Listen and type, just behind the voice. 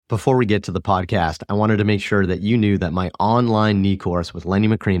Before we get to the podcast, I wanted to make sure that you knew that my online knee course with Lenny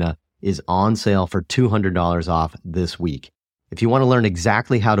Macrina is on sale for $200 off this week. If you want to learn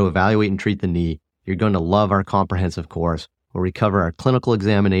exactly how to evaluate and treat the knee, you're going to love our comprehensive course where we cover our clinical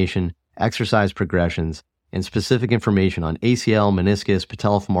examination, exercise progressions, and specific information on ACL, meniscus,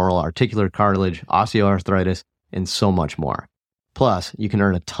 patellofemoral, articular cartilage, osteoarthritis, and so much more. Plus, you can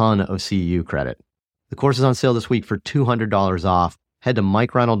earn a ton of CEU credit. The course is on sale this week for $200 off. Head to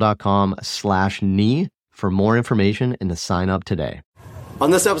MikeReinold.com/knee for more information and to sign up today.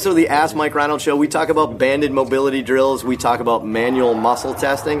 On this episode of the Ask Mike Reinold Show, we talk about banded mobility drills, we talk about manual muscle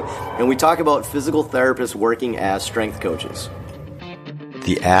testing, and we talk about physical therapists working as strength coaches.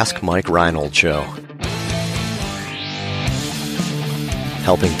 The Ask Mike Reinold Show.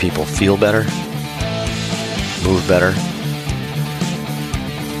 Helping people feel better, move better,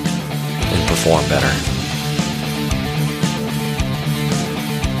 and perform better.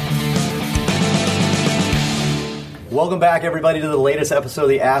 Welcome back, everybody, to the latest episode of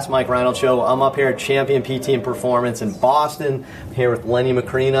the Ask Mike Reinold Show. I'm up here at Champion PT and Performance in Boston. I'm here with Lenny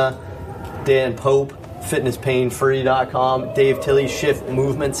Macrina, Dan Pope, FitnessPainFree.com, Dave Tilley,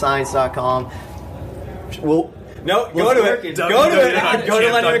 ShiftMovementScience.com. Well, no, go to it. Go to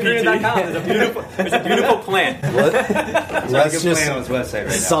LennyMacrina.com. There's a beautiful plan. Let's just plan on his website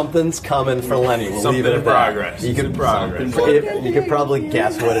right now. Something's coming for Lenny. We'll leave it at progress. That. You could probably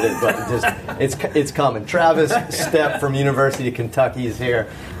guess what it is, but it's coming. Travis Stepp from University of Kentucky is here.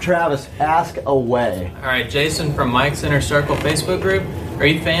 Travis, ask away. All right, Jason from Mike's Inner Circle Facebook group. Are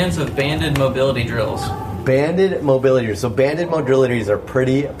you fans of banded mobility drills? Banded mobility drills. So banded mobilities are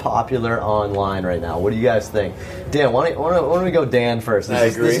pretty popular online right now. What do you guys think? Dan, why don't we go Dan first? I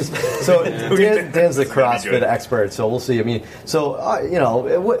agree. Dan's the CrossFit expert, so we'll see. I mean, so,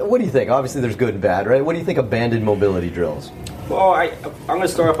 what do you think? Obviously, there's good and bad, right? What do you think of banded mobility drills? Well, I'm going to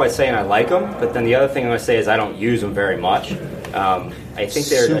start off by saying I like them, but then the other thing I'm going to say is I don't use them very much. I think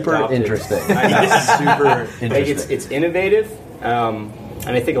they're super interesting. Super interesting. It's innovative.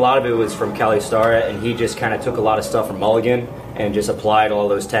 And I think a lot of it was from Kelly Starrett, and he just kind of took a lot of stuff from Mulligan and just applied all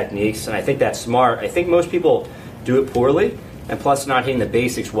those techniques. And I think that's smart. I think most people do it poorly, and plus not hitting the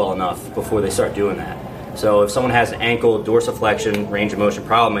basics well enough before they start doing that. So if someone has an ankle dorsiflexion range of motion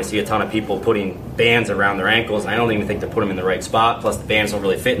problem, I see a ton of people putting bands around their ankles, and I don't even think they're putting them in the right spot. Plus the bands don't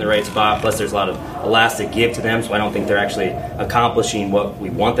really fit in the right spot. Plus there's a lot of elastic give to them, so I don't think they're actually accomplishing what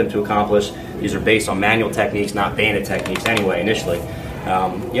we want them to accomplish. These are based on manual techniques, not banded techniques anyway, initially.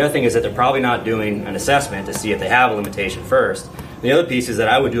 The other thing is that they're probably not doing an assessment to see if they have a limitation first. The other piece is that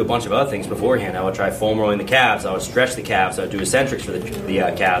I would do a bunch of other things beforehand. I would try foam rolling the calves, I would stretch the calves, I would do eccentrics for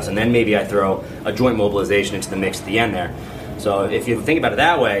the calves, and then maybe I throw a joint mobilization into the mix at the end there. So if you think about it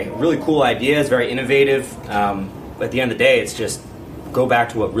that way, really cool ideas, very innovative. At the end of the day, it's just go back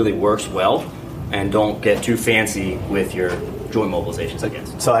to what really works well and don't get too fancy with your joint mobilizations, I guess.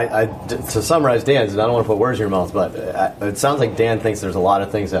 So to summarize Dan's, I don't want to put words in your mouth, but it sounds like Dan thinks there's a lot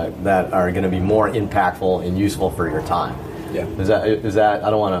of things that are going to be more impactful and useful for your time. Yeah. Is that I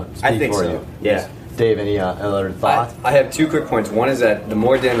don't want to speak for you. Yeah. Dave, any other thoughts? I have two quick points. One is that the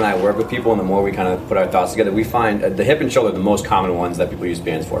more Dan and I work with people and the more we kind of put our thoughts together, we find the hip and shoulder are the most common ones that people use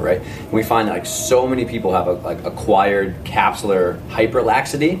bands for, right? And we find that like so many people have acquired capsular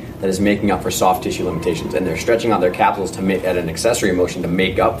hyperlaxity that is making up for soft tissue limitations, and they're stretching out their capsules to make at an accessory motion to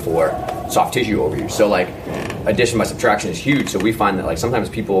make up for soft tissue overuse. So like addition by subtraction is huge. So we find that like sometimes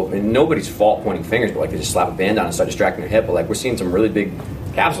people, and nobody's fault pointing fingers, but like they just slap a band on and start distracting their hip. But like we're seeing some really big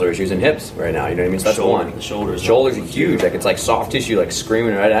capsular issues in hips right now, you know what I mean? So that's one. The shoulders are huge. Like it's like soft tissue like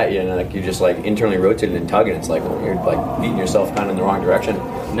screaming right at you, and like you just like internally rotating and tugging. It's like you're like beating yourself kind of in the wrong direction.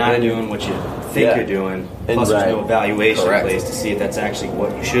 Not doing what you think you're doing. Plus there's no evaluation in place to see if that's actually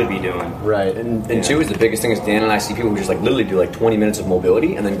what you should be doing. Right. And two is the biggest thing is Dan and I see people who just like literally do like 20 minutes of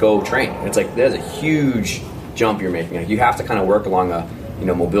mobility and then go train. And it's like there's a huge jump you're making. Like you have to kind of work along a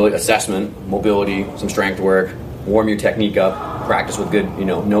mobility assessment, mobility, some strength work, warm your technique up, practice with good,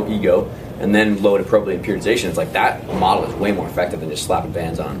 no ego, and then load appropriately in periodization. It's like that model is way more effective than just slapping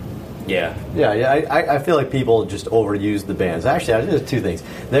bands on. Yeah. I feel like people just overuse the bands. Actually, there's two things.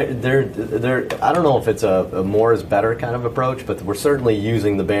 They're I don't know if it's a more is better kind of approach, but we're certainly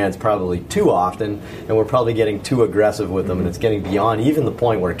using the bands probably too often, and we're probably getting too aggressive with them, and it's getting beyond even the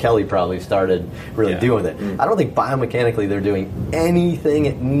point where Kelly probably started really doing it. I don't think biomechanically they're doing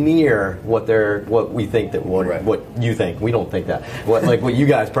anything near what we think that what you think. We don't think that. What you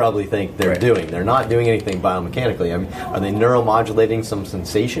guys probably think they're doing. They're not doing anything biomechanically. I mean, are they neuromodulating some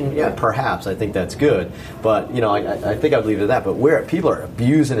sensation? Yeah, perhaps. I think that's good. But, I think I'd leave it at that. But where people are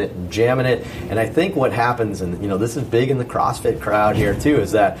abusing it and jamming it, and I think what happens, and, this is big in the CrossFit crowd here too,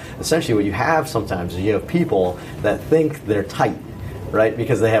 is that essentially what you have sometimes is you have people that think they're tight, right?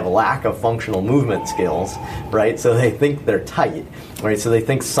 Because they have a lack of functional movement skills, right? So they think they're tight, right? So they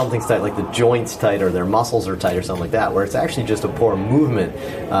think something's tight, like the joints tight or their muscles are tight or something like that, where it's actually just a poor movement,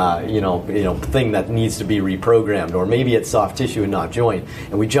 thing that needs to be reprogrammed, or maybe it's soft tissue and not joint.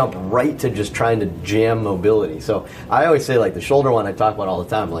 And we jump right to just trying to jam mobility. So I always say, like the shoulder one I talk about all the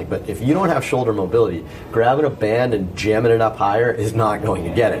time, but if you don't have shoulder mobility, grabbing a band and jamming it up higher is not going to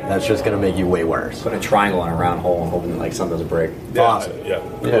get it. That's just going to make you way worse. Put a triangle on a round hole and hoping like something doesn't break. Awesome. Yeah,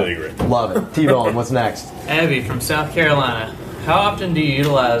 completely agree. Love it. T-Bone, what's next? Abby from South Carolina. How often do you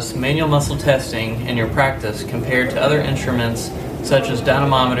utilize manual muscle testing in your practice compared to other instruments such as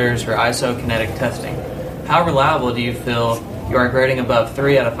dynamometers or isokinetic testing? How reliable do you feel you are grading above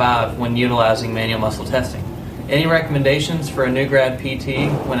 3 out of 5 when utilizing manual muscle testing? Any recommendations for a new grad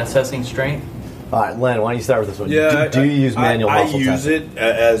PT when assessing strength? All right, Len, why don't you start with this one? Yeah, do you use manual muscle testing? I use it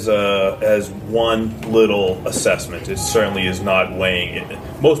as one little assessment. It certainly is not weighing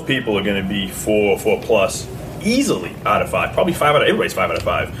it. Most people are going to be 4 plus easily out of 5. Probably 5 out of everybody's 5 out of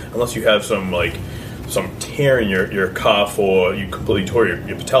 5, unless you have some tear in your cuff or you completely tore your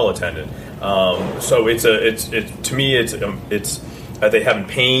patella tendon. So it's to me it's they having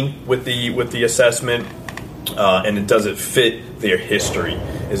pain with the assessment. And does it fit their history?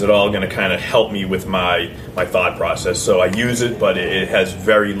 Is it all going to kind of help me with my thought process? So I use it, but it has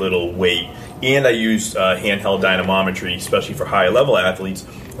very little weight. And I use handheld dynamometry, especially for higher level athletes,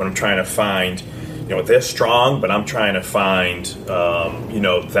 when I'm trying to find, they're strong, but I'm trying to find,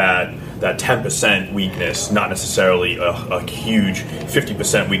 that 10% weakness, not necessarily a huge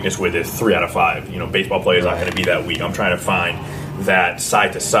 50% weakness where there's 3 out of 5. Baseball players aren't going to be that weak. I'm trying to find that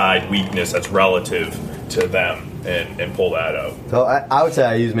side-to-side weakness that's relative to them and pull that out. So I would say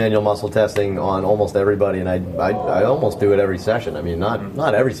I use manual muscle testing on almost everybody, and I almost do it every session. I mean,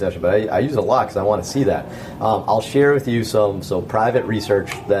 not every session, but I use it a lot because I want to see that. I'll share with you some private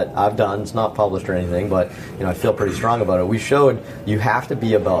research that I've done. It's not published or anything, but I feel pretty strong about it. We showed you have to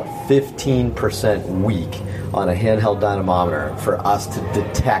be about 15% weak on a handheld dynamometer for us to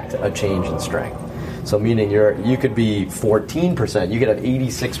detect a change in strength. So meaning you could be 14%, you could have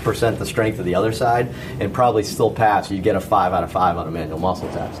 86% the strength of the other side and probably still pass. You get a 5 out of 5 on a manual muscle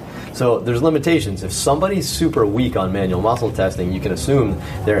test. So there's limitations. If somebody's super weak on manual muscle testing, you can assume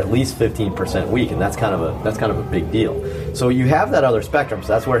they're at least 15% weak, and that's kind of a big deal. So you have that other spectrum. So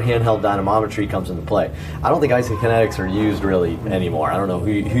that's where handheld dynamometry comes into play. I don't think isokinetics are used really anymore. I don't know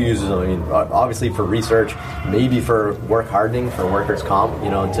who uses them. I mean, obviously for research, maybe for work hardening, for workers' comp,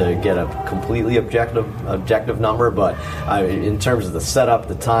 to get a completely objective number. But in terms of the setup,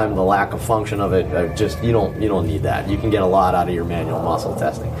 the time, the lack of function of it, you don't need that. You can get a lot out of your manual muscle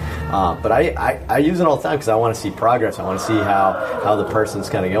testing. But I use it all the time because I want to see progress. I want to see how the person's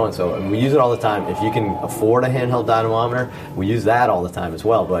kind of going. So we use it all the time. If you can afford a handheld dynamometer, we use that all the time as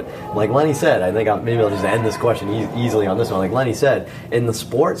well. But like Lenny said, I think maybe I'll just end this question easily on this one. Like Lenny said, in the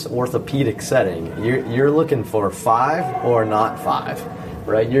sports orthopedic setting, you're looking for 5 or not 5.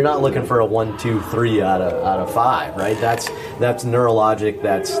 Right, you're not looking for a 1, 2, 3 out of 5. Right, that's neurologic.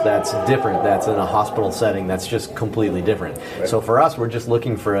 That's different. That's in a hospital setting. That's just completely different. Right. So for us, we're just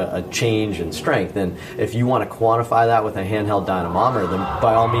looking for a change in strength. And if you want to quantify that with a handheld dynamometer, then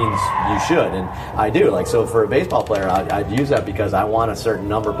by all means you should. And I do. So for a baseball player, I'd use that because I want a certain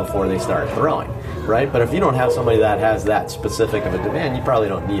number before they start throwing. Right, but if you don't have somebody that has that specific of a demand, you probably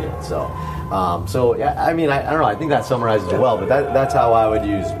don't need it. So yeah, I mean, I don't know. I think that summarizes it well, but that's how I would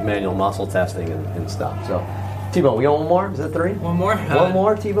use manual muscle testing and stuff. So, T-Bone, we got one more? Is that 3? One more. One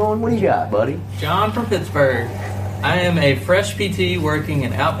more, T-Bone? What do you got, buddy? John from Pittsburgh. I am a fresh PT working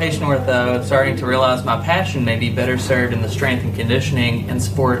in outpatient ortho, starting to realize my passion may be better served in the strength and conditioning and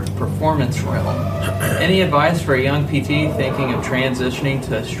sport performance realm. Any advice for a young PT thinking of transitioning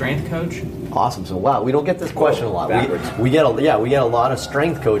to a strength coach? Awesome. So wow, we don't get this question a lot. We get a lot of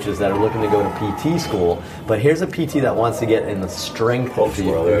strength coaches that are looking to go to PT school, but here's a PT that wants to get in the strength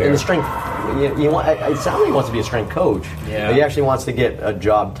field. In the strength, it sounds like he wants to be a strength coach, but he actually wants to get a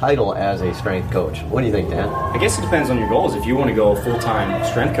job title as a strength coach. What do you think, Dan? I guess it depends on your goals. If you want to go full-time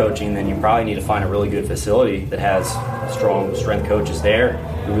strength coaching, then you probably need to find a really good facility that has strong strength coaches there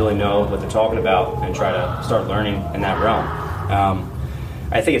who really know what they're talking about and try to start learning in that realm.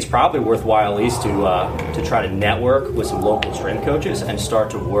 I think it's probably worthwhile at least to try to network with some local strength coaches and start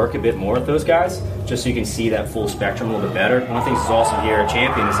to work a bit more with those guys, just so you can see that full spectrum a little bit better. One of the things that's awesome here at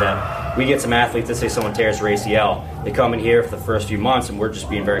Champion is that we get some athletes, let's say someone tears their ACL, they come in here for the first few months, and we're just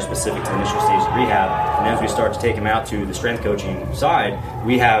being very specific to the initial stage of rehab. And as we start to take them out to the strength coaching side,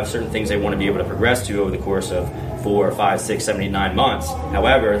 we have certain things they want to be able to progress to over the course of 4, 5, 6, 7, 8, 9 months.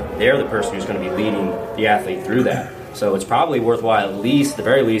 However, they're the person who's going to be leading the athlete through that. So it's probably worthwhile, at the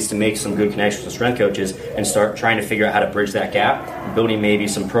very least, to make some good connections with strength coaches and start trying to figure out how to bridge that gap, building maybe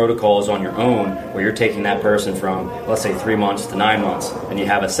some protocols on your own where you're taking that person from, let's say, 3 months to 9 months, and you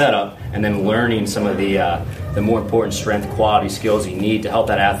have a setup, and then learning some of the more important strength quality skills you need to help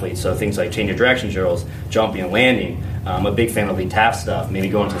that athlete. So things like change of direction drills, jumping and landing. I'm a big fan of lead tap stuff, maybe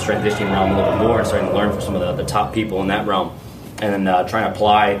going to the strength conditioning realm a little bit more and starting to learn from some of the top people in that realm. And then trying to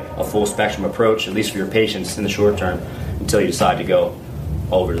apply a full spectrum approach, at least for your patients in the short term, until you decide to go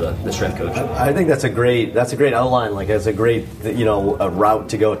over to the strength coach. I think that's a great outline. Like, it's a great a route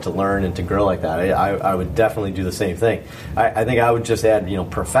to go to learn and to grow like that. I would definitely do the same thing. I think I would just add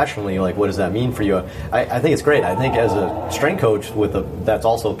professionally, like, what does that mean for you? I think it's great. I think as a strength coach that's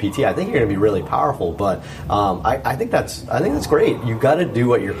also a PT, I think you're going to be really powerful. But I think that's great. You got to do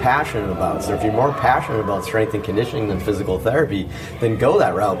what you're passionate about. So if you're more passionate about strength and conditioning than physical therapy, then go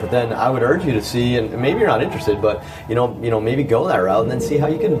that route. But then I would urge you to see, and maybe you're not interested, but maybe go that route and then see how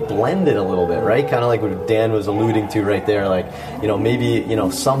you can blend it a little bit, right? Kind of like what Dan was alluding to right there. Like, maybe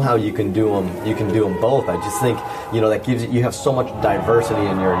somehow you can do them both. I just think that gives you have so much diversity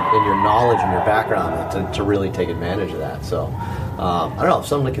in your knowledge and your background to really take advantage of that. So I don't know,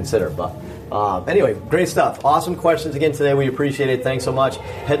 something to consider. But anyway, great stuff. Awesome questions again today. We appreciate it. Thanks so much.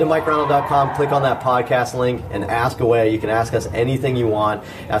 Head to MikeReinold.com, click on that podcast link, and ask away. You can ask us anything you want.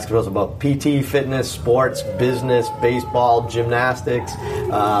 Ask us about PT, fitness, sports, business, baseball, gymnastics,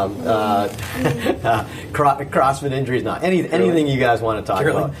 CrossFit injuries, anything you guys want to talk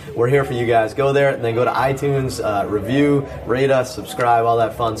about. We're here for you guys. Go there and then go to iTunes, review, rate us, subscribe, all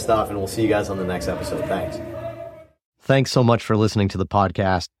that fun stuff, and we'll see you guys on the next episode. Thanks. Thanks so much for listening to the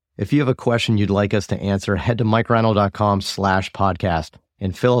podcast. If you have a question you'd like us to answer, head to MikeReinold.com/podcast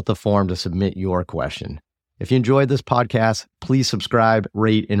and fill out the form to submit your question. If you enjoyed this podcast, please subscribe,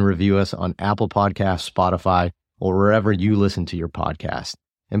 rate, and review us on Apple Podcasts, Spotify, or wherever you listen to your podcast.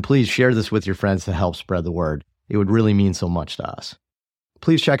 And please share this with your friends to help spread the word. It would really mean so much to us.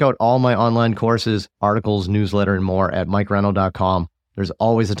 Please check out all my online courses, articles, newsletter, and more at MikeReinold.com. There's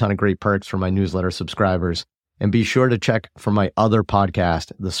always a ton of great perks for my newsletter subscribers. And be sure to check for my other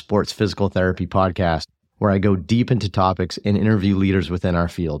podcast, the Sports Physical Therapy Podcast, where I go deep into topics and interview leaders within our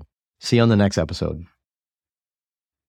field. See you on the next episode.